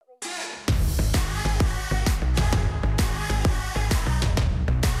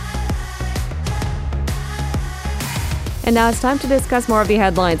And now it's time to discuss more of the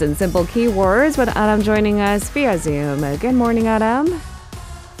headlines in simple keywords with Adam joining us via Zoom. Good morning, Adam.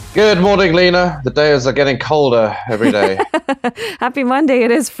 Good morning, Lena. The days are getting colder every day. Happy Monday. It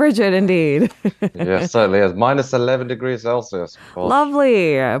is frigid indeed. Yeah, certainly is. Minus 11 degrees Celsius. Gosh.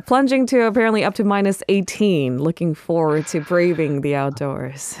 Lovely. Plunging to apparently up to minus 18. Looking forward to braving the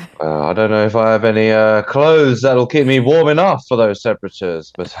outdoors. I don't know if I have any clothes that'll keep me warm enough for those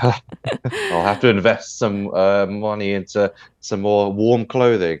temperatures, but I'll have to invest some money into some more warm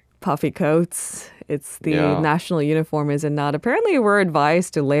clothing. Puffy coats. It's the Yeah. national uniform, is it not? Apparently, we're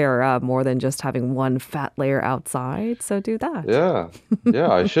advised to layer up more than just having one fat layer outside. So do that. Yeah,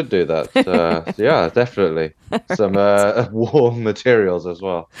 I should do that. Yeah, definitely. Some warm materials as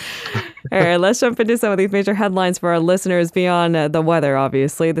well. All right, let's jump into some of these major headlines for our listeners beyond the weather,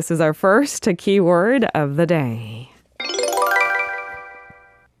 obviously. This is our first keyword of the day.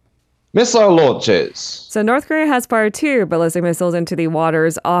 Missile launches. So North Korea has fired 2 ballistic missiles into the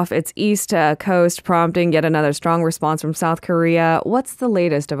waters off its east coast, prompting yet another strong response from South Korea. What's the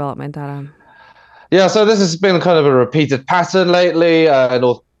latest development, Adam? Yeah, so this has been kind of a repeated pattern lately.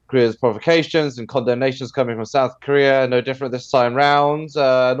 North Korea's provocations and condemnations coming from South Korea, no different this time round.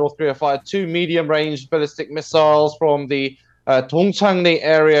 North Korea fired 2 medium-range ballistic missiles from the Dongchangni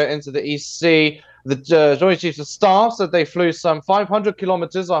area into the East Sea. The Joint Chiefs of Staff said they flew some 500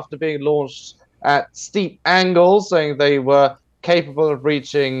 kilometers after being launched at steep angles, saying they were capable of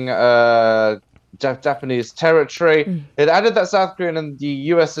reaching Japanese territory. It added that South Korean and the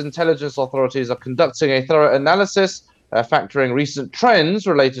U.S. intelligence authorities are conducting a thorough analysis, factoring recent trends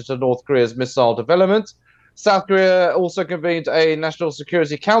related to North Korea's missile development. South Korea also convened a National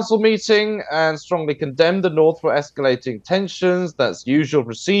Security Council meeting and strongly condemned the North for escalating tensions. That's usual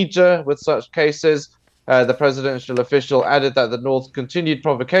procedure with such cases. The presidential official added that the North's continued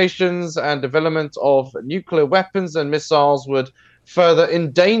provocations and development of nuclear weapons and missiles would further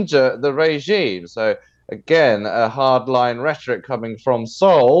endanger the regime. So, again, a hardline rhetoric coming from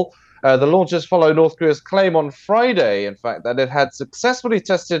Seoul. The launches follow North Korea's claim on Friday, in fact, that it had successfully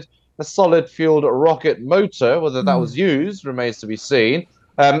tested a solid-fueled rocket motor. Whether that was used remains to be seen.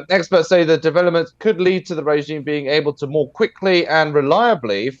 Experts say the development could lead to the regime being able to more quickly and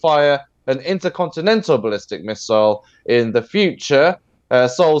reliably fire an intercontinental ballistic missile in the future.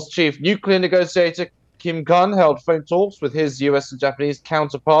 Seoul's chief nuclear negotiator, Kim Gun, held phone talks with his US and Japanese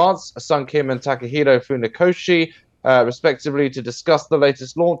counterparts, Sung Kim and Takahiro Funakoshi, respectively, to discuss the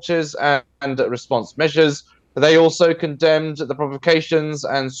latest launches and response measures. They also condemned the provocations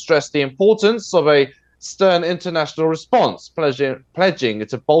and stressed the importance of a stern international response, pledging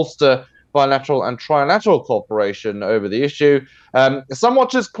to bolster bilateral and trilateral cooperation over the issue. Some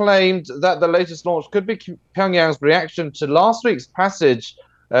watchers claimed that the latest launch could be Pyongyang's reaction to last week's passage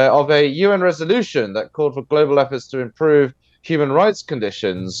of a UN resolution that called for global efforts to improve human rights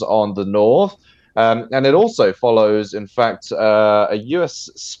conditions on the North. And it also follows, in fact, a U.S.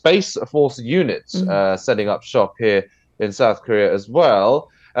 Space Force unit setting up shop here in South Korea as well.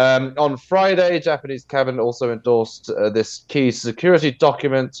 On Friday, Japanese cabinet also endorsed this key security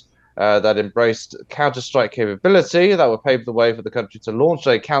document that embraced counter-strike capability that would pave the way for the country to launch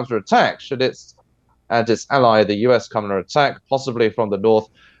a counterattack should its ally, the U.S., come under attack, possibly from the north.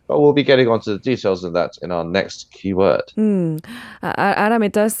 But we'll be getting onto the details of that in our next keyword. Adam,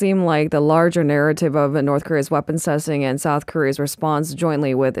 it does seem like the larger narrative of North Korea's weapons testing and South Korea's response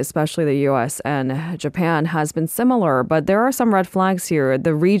jointly with especially the U.S. and Japan has been similar. But there are some red flags here.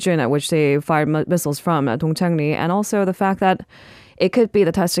 The region at which they fired missiles from, Dongchangni, and also the fact that it could be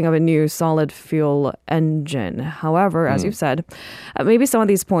the testing of a new solid fuel engine. However, as you've said, maybe some of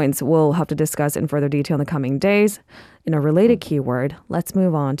these points we'll have to discuss in further detail in the coming days. In a related keyword, let's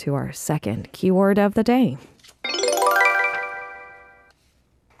move on to our second keyword of the day.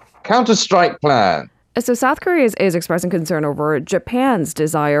 Counter-strike plan. So South Korea is expressing concern over Japan's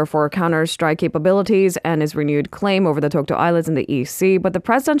desire for counter-strike capabilities and his renewed claim over the Tokto Islands in the East Sea. But the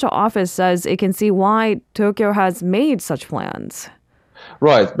presidential office says it can see why Tokyo has made such plans.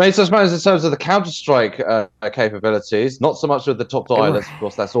 Right, made such plans in terms of the counter-strike capabilities, not so much with the Tokto Islands. Of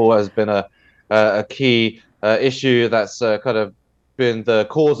course, that's always been a key issue that's kind of been the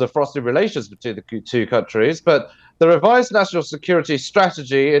cause of frosty relations between the two countries. But the revised national security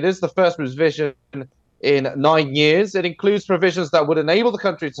strategy, it is the first revision in 9 years. It includes provisions that would enable the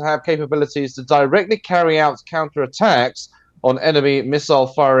country to have capabilities to directly carry out counterattacks on enemy missile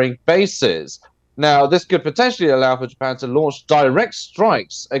firing bases. Now, this could potentially allow for Japan to launch direct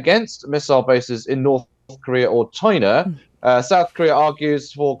strikes against missile bases in North Korea or China. South Korea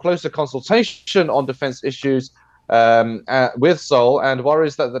argues for closer consultation on defense issues with Seoul, and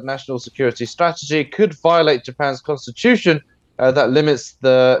worries that the national security strategy could violate Japan's constitution that limits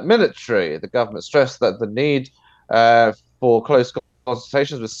the military. The government stressed that the need for close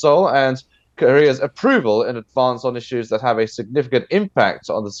consultations with Seoul and Korea's approval in advance on issues that have a significant impact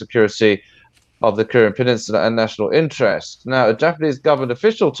on the security of the Korean Peninsula and national interest. Now, a Japanese government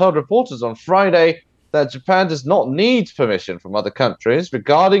official told reporters on Friday that Japan does not need permission from other countries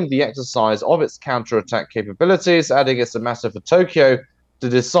regarding the exercise of its counterattack capabilities, adding it's a matter for Tokyo to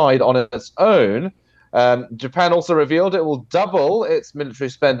decide on its own. Japan also revealed it will double its military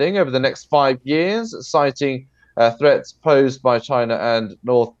spending over the next 5 years, citing threats posed by China and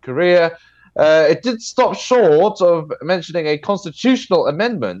North Korea. It did stop short of mentioning a constitutional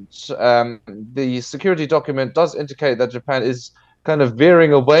amendment. The security document does indicate that Japan is kind of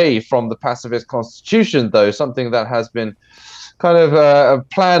veering away from the pacifist constitution, though, something that has been kind of a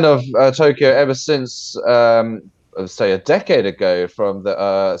plan of Tokyo ever since, say, a decade ago,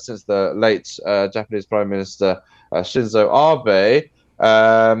 since the late Japanese Prime Minister Shinzo Abe.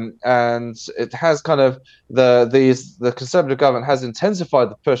 And it has kind of the conservative government has intensified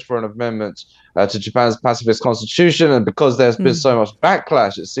the push for an amendment to Japan's pacifist constitution, and because there's been so much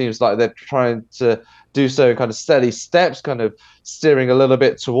backlash, it seems like they're trying to do so in kind of steady steps, kind of steering a little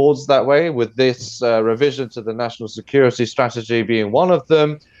bit towards that way, with this revision to the national security strategy being one of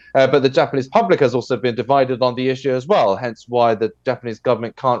them. But the Japanese public has also been divided on the issue as well, hence why the Japanese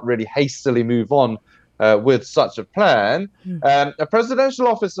government can't really hastily move on with such a plan. A presidential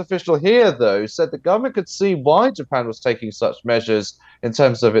office official here, though, said the government could see why Japan was taking such measures in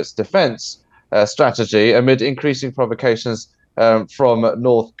terms of its defense strategy amid increasing provocations from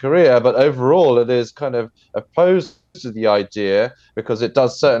North Korea. But overall, it is kind of opposed to the idea because it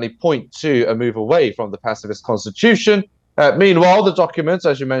does certainly point to a move away from the pacifist constitution. Meanwhile, the document,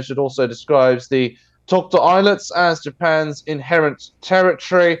 as you mentioned, also describes the Tokto Islets as Japan's inherent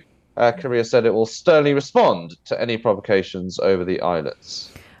territory. Korea said it will sternly respond to any provocations over the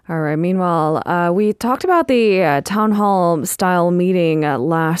islets. All right. Meanwhile, we talked about the town hall style meeting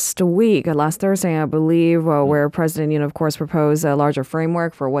last Thursday, I believe, where President Yoon, of course, proposed a larger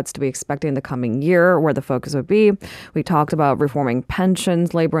framework for what's to be expected in the coming year, where the focus would be. We talked about reforming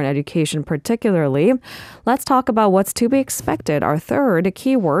pensions, labor, and education particularly. Let's talk about what's to be expected, our third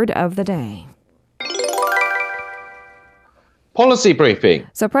keyword of the day. Policy briefing.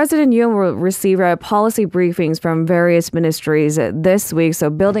 So President Yoon will receive policy briefings from various ministries this week. So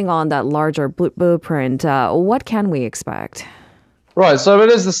building on that larger blueprint, what can we expect? Right, so it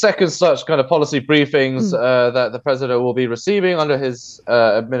is the second such kind of policy briefings that the president will be receiving under his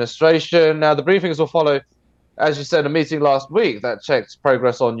administration. Now, the briefings will follow, as you said, a meeting last week that checked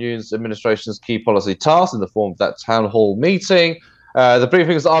progress on Yoon's administration's key policy tasks in the form of that town hall meeting. The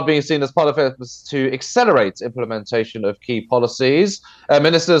briefings are being seen as part of efforts to accelerate implementation of key policies.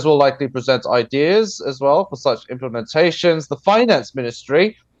 Ministers will likely present ideas as well for such implementations. The Finance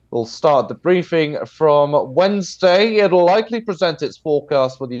Ministry will start the briefing from Wednesday. It'll likely present its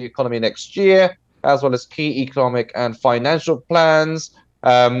forecast for the economy next year, as well as key economic and financial plans,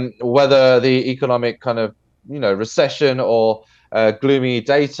 whether the economic kind of, recession or gloomy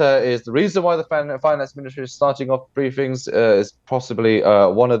data is the reason why the finance ministry is starting off briefings, is possibly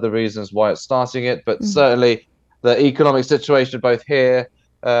one of the reasons why it's starting it. But certainly the economic situation both here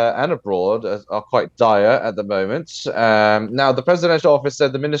and abroad are quite dire at the moment. Now, the presidential office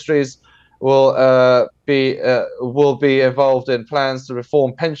said the ministries will be involved in plans to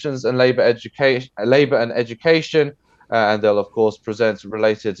reform pensions and labor and education, and they'll of course present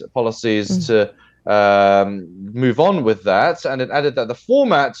related policies to move on with that. And it added that the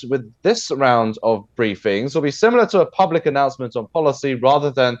format with this round of briefings will be similar to a public announcement on policy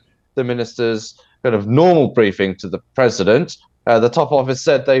rather than the minister's kind of normal briefing to the president. The top office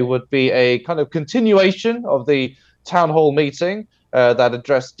said they would be a kind of continuation of the town hall meeting that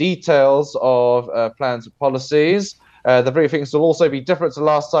addressed details of plans and policies. The briefings will also be different to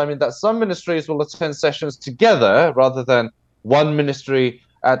last time in that some ministries will attend sessions together rather than one ministry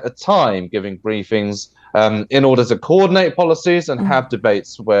at a time giving briefings in order to coordinate policies and have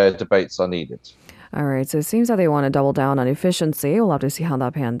debates where debates are needed. All right, so it seems that they want to double down on efficiency. We'll have to see how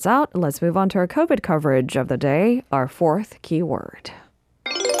that pans out. Let's move on to our COVID coverage of the day, our fourth keyword.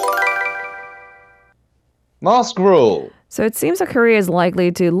 Mask rule. So it seems that Korea is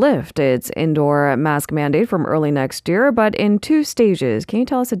likely to lift its indoor mask mandate from early next year, but in 2 stages. Can you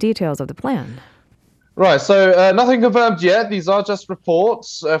tell us the details of the plan? Right, so nothing confirmed yet. These are just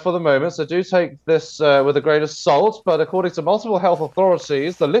reports for the moment, so do take this with a grain of salt. But according to multiple health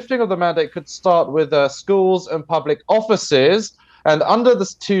authorities, the lifting of the mandate could start with schools and public offices. And under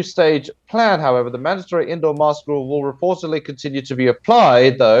this two-stage plan, however, the mandatory indoor mask rule will reportedly continue to be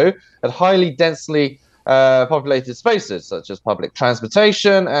applied, though, at highly densely populated spaces, such as public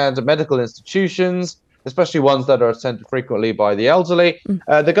transportation and medical institutions, especially ones that are attended frequently by the elderly.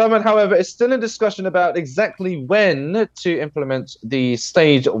 The government, however, is still in discussion about exactly when to implement the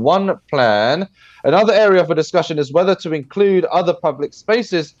stage one plan. Another area for discussion is whether to include other public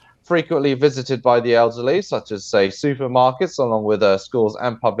spaces frequently visited by the elderly, such as, say, supermarkets, along with schools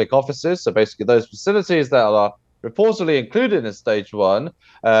and public offices. So basically those facilities that are reportedly included in stage one.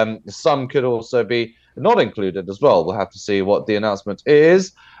 Some could also be not included as well. We'll have to see what the announcement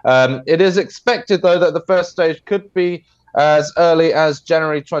is. It is expected, though, that the first stage could be as early as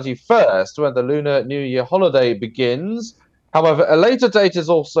January 21st, when the Lunar New Year holiday begins. However, a later date is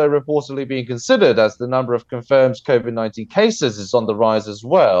also reportedly being considered, as the number of confirmed COVID-19 cases is on the rise as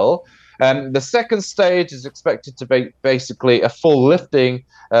well. The second stage is expected to be basically a full lifting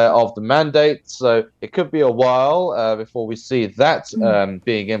of the mandate, so it could be a while before we see that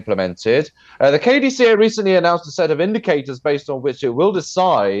being implemented. The KDCA recently announced a set of indicators based on which it will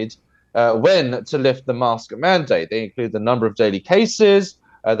decide when to lift the mask mandate. They include the number of daily cases,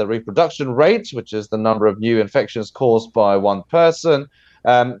 the reproduction rate, which is the number of new infections caused by one person,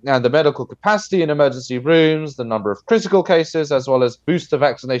 and the medical capacity in emergency rooms, the number of critical cases, as well as booster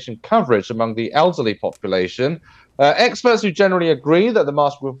vaccination coverage among the elderly population. Experts who generally agree that the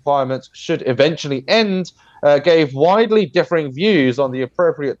mask requirements should eventually end gave widely differing views on the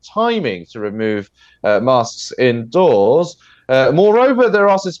appropriate timing to remove masks indoors. Moreover, there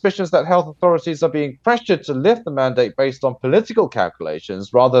are suspicions that health authorities are being pressured to lift the mandate based on political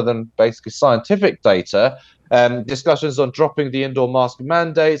calculations rather than basically scientific data. Discussions on dropping the indoor mask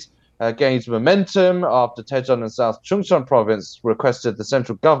mandate gains momentum after Daejeon and South Chungcheon province requested the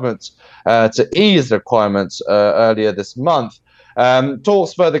central government to ease the requirements earlier this month.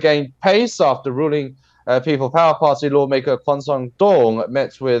 Talks further gained pace after ruling People Power Party lawmaker Kwon Sung-dong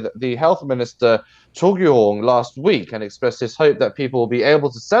met with the health minister Cho Kyu-hong last week and expressed his hope that people will be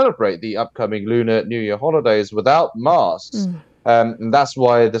able to celebrate the upcoming Lunar New Year holidays without masks. And that's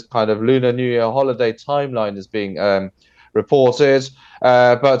why this kind of Lunar New Year holiday timeline is being reported.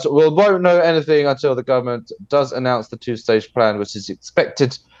 But we won't know anything until the government does announce the two-stage plan, which is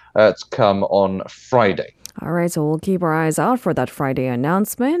expected to come on Friday. All right, so we'll keep our eyes out for that Friday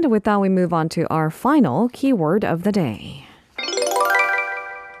announcement. With that, we move on to our final keyword of the day.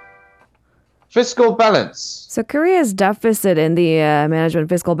 Fiscal balance. So Korea's deficit in the management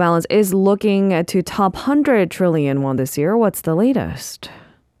fiscal balance is looking to top 100 trillion won this year. What's the latest?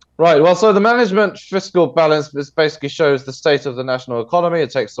 Right. Well, so the management fiscal balance basically shows the state of the national economy.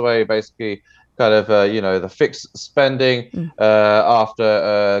 It takes away basically kind of, the fixed spending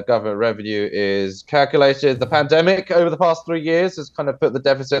after government revenue is calculated. The pandemic over the past 3 years has kind of put the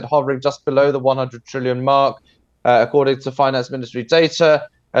deficit hovering just below the 100 trillion mark. According to Finance Ministry data,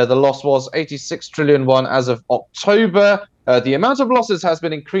 the loss was 86 trillion won as of October. The amount of losses has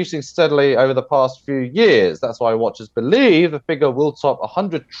been increasing steadily over the past few years. That's why watchers believe the figure will top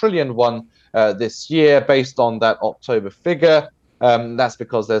 100 trillion won this year based on that October figure. That's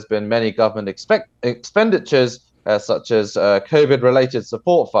because there's been many government expenditures, such as COVID-related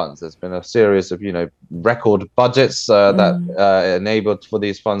support funds. There's been a series of, record budgets that enabled for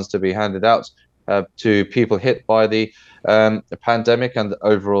these funds to be handed out to people hit by the pandemic and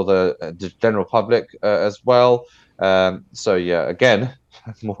overall the general public as well. So, yeah, again,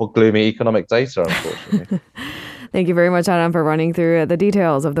 more gloomy economic data, unfortunately. Thank you very much, Adam, for running through the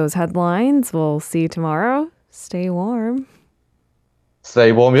details of those headlines. We'll see you tomorrow. Stay warm.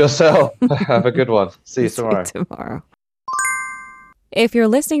 Stay warm yourself. Have a good one. See you tomorrow. See you tomorrow. If you're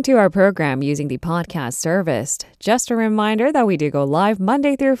listening to our program using the podcast service, just a reminder that we do go live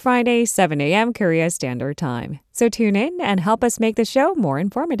Monday through Friday, 7 a.m. Korea Standard Time. So tune in and help us make the show more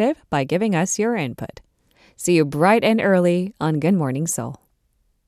informative by giving us your input. See you bright and early on Good Morning Seoul.